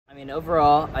mean,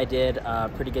 overall, I did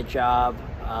a pretty good job.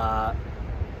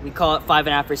 We call it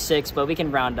 5.5 for 6, but we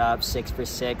can round up 6 for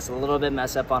 6. A little bit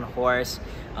mess up on horse,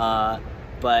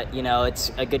 but you know,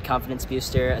 it's a good confidence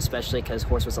booster, especially because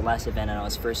horse was the last event and I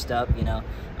was first up. You know,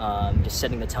 just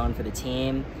setting the tone for the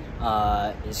team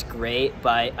is great,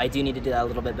 but I do need to do that a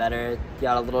little bit better.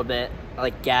 Got a little bit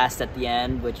like gassed at the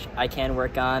end, which I can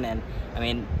work on, and I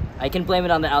mean, I can blame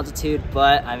it on the altitude,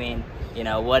 but I mean, you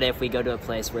know, what if we go to a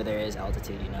place where there is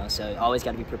altitude, you know? So always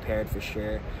got to be prepared for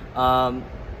sure.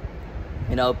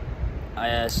 You know,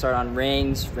 I started on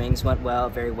rings. Rings went well,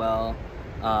 very well.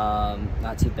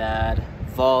 Not too bad.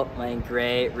 Vault went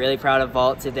great. Really proud of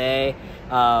vault today.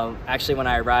 Actually, when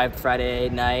I arrived Friday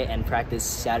night and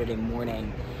practiced Saturday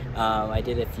morning, I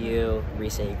did a few Ri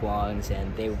Se Gwangs,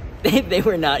 and they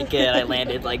were not good. I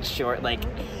landed like short, like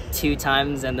 2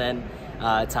 times, and then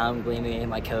Tom Gleamy,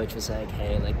 my coach, was like,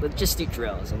 "Hey, like let's just do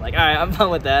drills." I'm like, "All right, I'm fine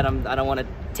with that. I don't want to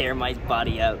tear my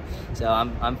body up, so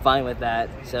I'm fine with that."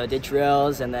 So I did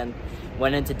drills, and then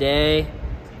went in today,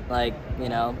 like, you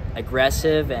know,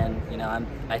 aggressive, and you know,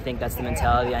 I think that's the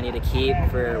mentality I need to keep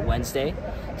for Wednesday.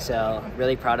 So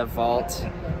really proud of vault.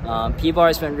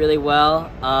 P-bars went really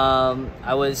well. I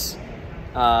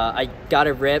got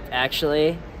a rip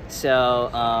actually. So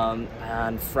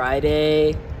on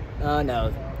Friday,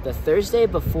 Wednesday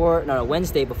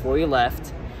before we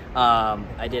left,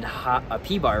 I did a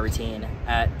P-bar routine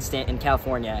in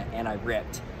California, and I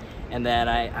ripped. And then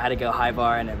I had to go high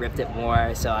bar, and I ripped it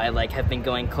more. So I like have been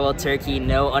going cold turkey,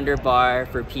 no underbar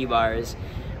for P-bars.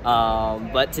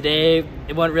 But today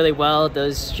it went really well.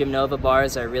 Those Gym Nova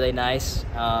bars are really nice,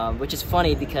 which is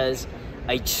funny because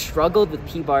I struggled with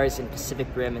P-bars in Pacific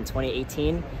Rim in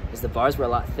 2018 because the bars were a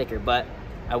lot thicker, but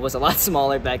I was a lot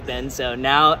smaller back then. So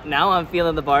now I'm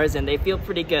feeling the bars, and they feel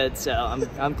pretty good. So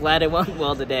I'm glad it went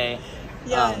well today.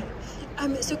 Yeah.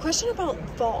 So question about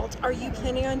vault. Are you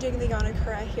planning on doing the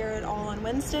Yanakura here at all on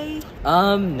Wednesday?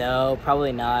 No,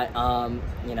 probably not.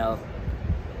 You know,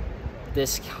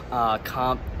 this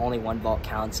comp, only one vault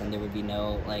counts, and there would be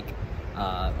no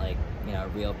you know,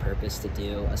 real purpose to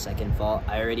do a second vault.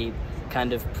 I already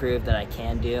kind of proved that I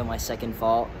can do my second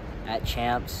vault at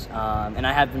champs, and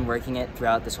I have been working it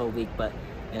throughout this whole week, but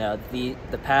you know,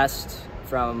 the past,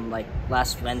 from like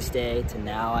last Wednesday to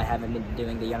now, I haven't been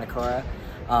doing the Yanakura.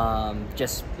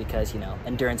 Just because, you know,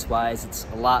 endurance wise, it's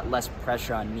a lot less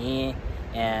pressure on me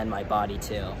and my body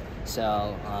too.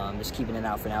 So just keeping it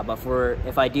out for now, but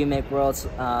if I do make worlds,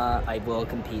 I will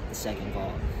compete the second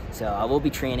vault. So I will be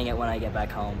training it when I get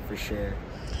back home for sure.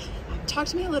 Talk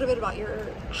to me a little bit about your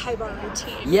high bar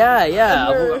routine. Yeah.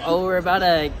 We're about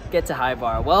to get to high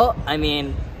bar. Well, I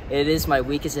mean, it is my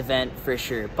weakest event for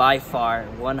sure, by far,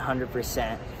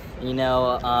 100%. You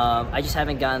know, I just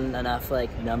haven't gotten enough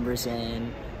like numbers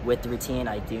in with the routine.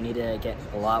 I do need to get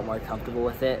a lot more comfortable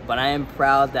with it, but I am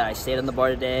proud that I stayed on the bar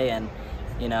today and,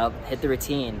 you know, hit the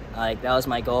routine. Like, that was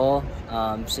my goal.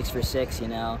 6 for 6, you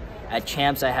know. At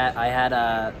champs, I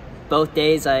had both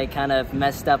days I kind of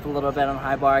messed up a little bit on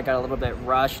high bar. I got a little bit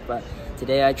rushed, but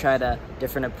today I tried a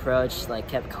different approach, like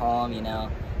kept calm, you know.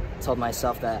 Told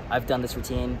myself that I've done this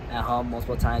routine at home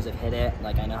multiple times. I've hit it.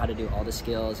 Like, I know how to do all the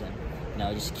skills, and you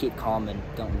know, just keep calm and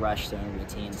don't rush during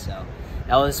routine. So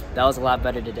that was a lot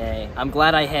better today. I'm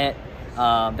glad I hit.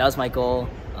 That was my goal,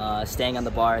 staying on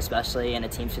the bar, especially in a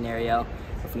team scenario.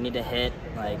 If we need to hit,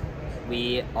 like,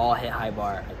 we all hit high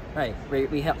bar, right?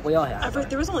 We all hit high bar.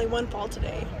 There was only one fall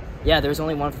today. Yeah, there was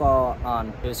only one fall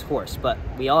on, it was horse, but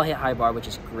we all hit high bar, which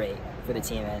is great for the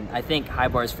team. And I think high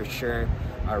bar is for sure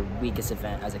our weakest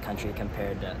event as a country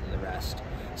compared to the rest.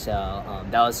 So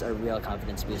that was a real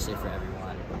confidence booster for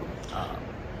everyone.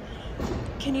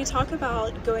 Can you talk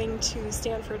about going to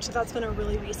Stanford? So that's been a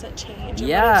really recent change.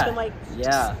 Yeah. It's been like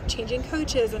just changing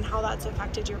coaches and how that's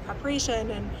affected your preparation.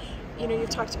 And you know, you've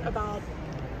talked about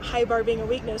high bar being a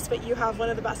weakness, but you have one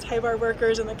of the best high bar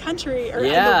workers in the country or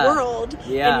in the world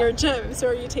in your gym. So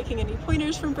are you taking any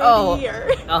pointers from Brody?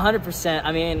 100%.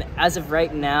 I mean, as of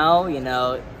right now, you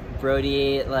know,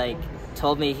 Brody like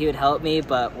told me he would help me,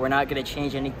 but we're not going to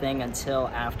change anything until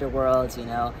after Worlds. You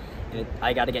know,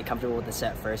 I got to get comfortable with the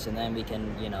set first, and then we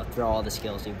can, you know, throw all the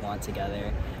skills we want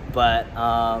together. But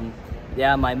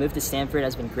yeah, my move to Stanford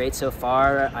has been great so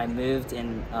far. I moved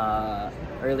in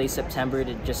early September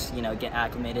to just, you know, get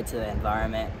acclimated to the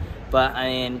environment. But I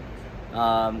mean,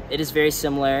 it is very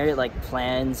similar, like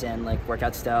plans and like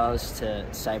workout styles to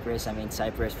Cyprus. I mean,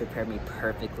 Cyprus prepared me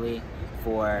perfectly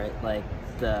for like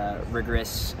the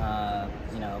rigorous,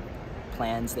 you know,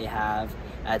 plans they have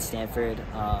at Stanford.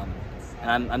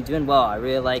 and I'm doing well. I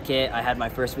really like it. I had my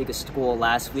first week of school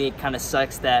last week. Kind of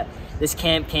sucks that this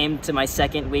camp came to my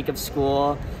second week of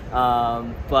school,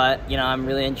 but you know, I'm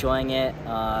really enjoying it.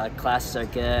 Classes are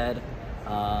good,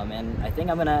 and I think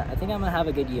I'm gonna have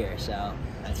a good year. So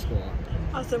that's cool.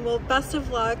 Awesome. Well, best of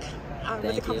luck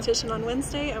with the competition on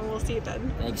Wednesday, and we'll see you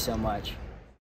then. Thanks so much.